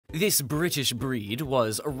This British breed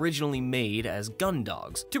was originally made as gun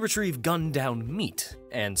dogs to retrieve gunned-down meat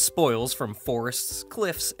and spoils from forests,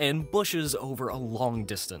 cliffs, and bushes over a long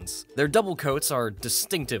distance. Their double coats are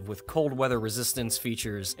distinctive with cold weather resistance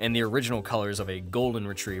features, and the original colors of a golden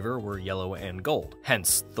retriever were yellow and gold,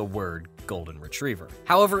 hence the word golden retriever.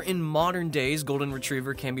 However, in modern days, golden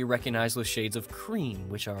retriever can be recognized with shades of cream,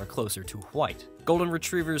 which are closer to white. Golden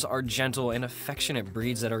retrievers are gentle and affectionate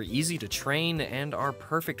breeds that are easy to train and are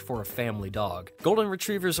perfect for a family dog. Golden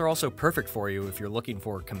retrievers are also perfect for you if you're looking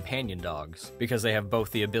for companion dogs, because they have both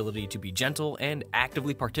the ability to be gentle and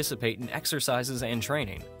actively participate in exercises and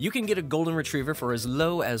training. You can get a golden retriever for as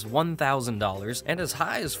low as $1,000 and as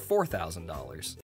high as $4,000.